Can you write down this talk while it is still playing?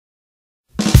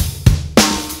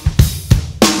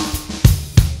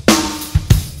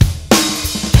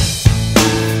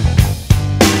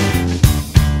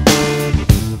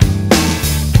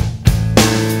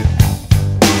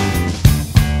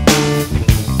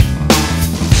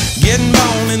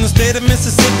state of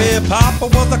Mississippi. Papa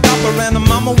was a copper and the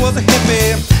mama was a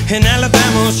hippie. In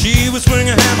Alabama, she was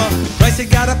swinging a hammer. Price you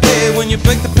gotta pay when you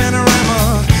break the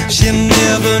panorama. She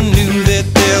never knew that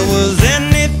there was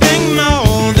anything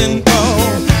more than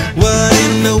gold. What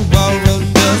in the world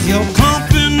does your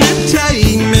company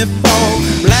take me for?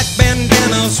 Black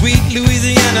bandana, sweet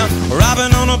Louisiana,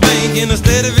 robbing on a bank in the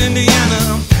state of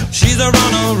Indiana. She's a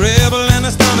runner, rebel and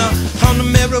a stunner, on the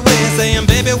merry way saying,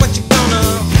 baby, what you gonna?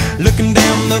 Looking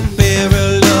down the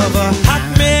barrel of a hot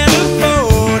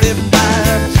metal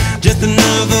 45, just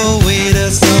another way to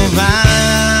survive.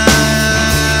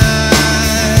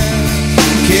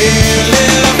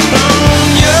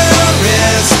 California,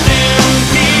 rest in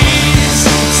peace.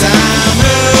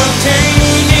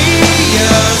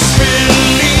 Simultaneous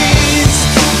release.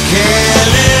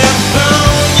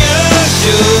 California,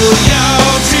 show your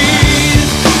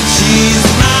teeth. She's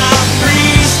my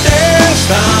priestess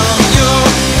from your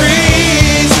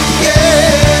breeze.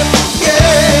 Yeah,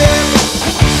 yeah.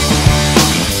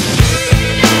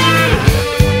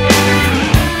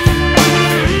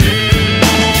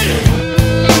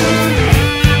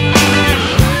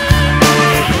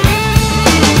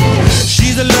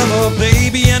 She's a lover,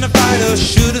 baby, and a fighter.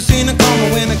 Should've seen her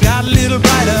coming when it got a little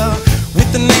brighter.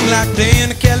 With a name like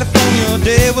Dan, California,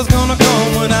 day was gonna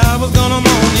come when I was gonna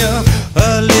mourn ya.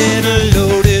 A little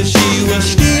loaded, she was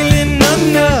stealing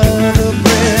another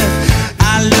breath.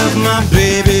 I love my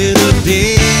baby to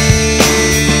death.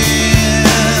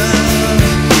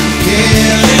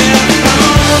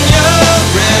 California,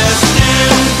 rest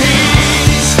in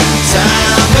peace.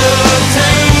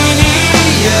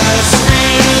 Simultaneous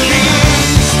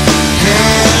release.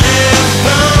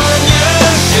 California,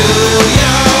 show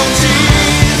your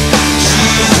teeth.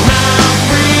 She's my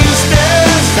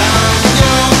priestess, I'm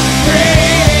your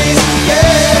praise.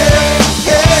 Yeah,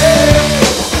 yeah.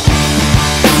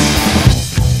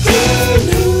 Who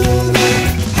knew that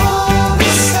all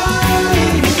was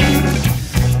time?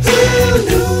 Who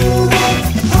knew that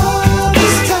all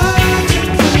was time?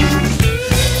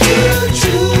 Too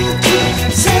true to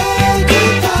say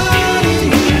goodbye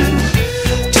to you.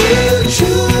 Too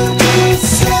true to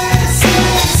say.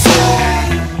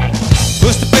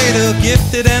 Push the beta,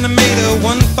 gifted animator,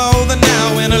 one for the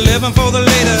now and 11 for the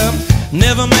later.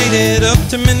 Never made it up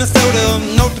to Minnesota.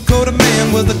 North Dakota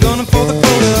man was a gunner for the